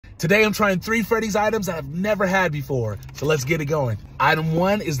Today I'm trying 3 Freddys items I've never had before, so let's get it going. Item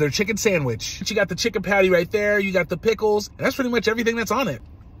 1 is their chicken sandwich. You got the chicken patty right there, you got the pickles, and that's pretty much everything that's on it.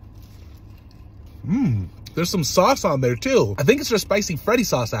 There's some sauce on there too. I think it's their spicy Freddy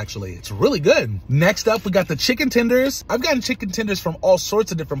sauce actually. It's really good. Next up, we got the chicken tenders. I've gotten chicken tenders from all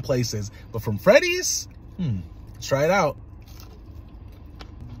sorts of different places, but from Freddys, let's try it out.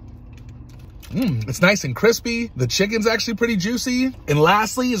 It's nice and crispy. The chicken's actually pretty juicy. And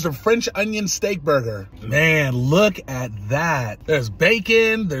lastly is their French onion steak burger. Man, look at that. There's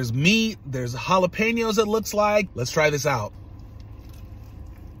bacon, there's meat, there's jalapenos it looks like. Let's try this out.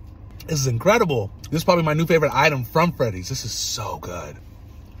 This is incredible. This is probably my new favorite item from Freddys. This is so good.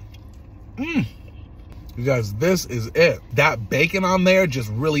 You guys, this is it. That bacon on there just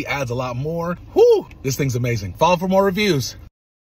really adds a lot more. Whew, this thing's amazing. Follow for more reviews.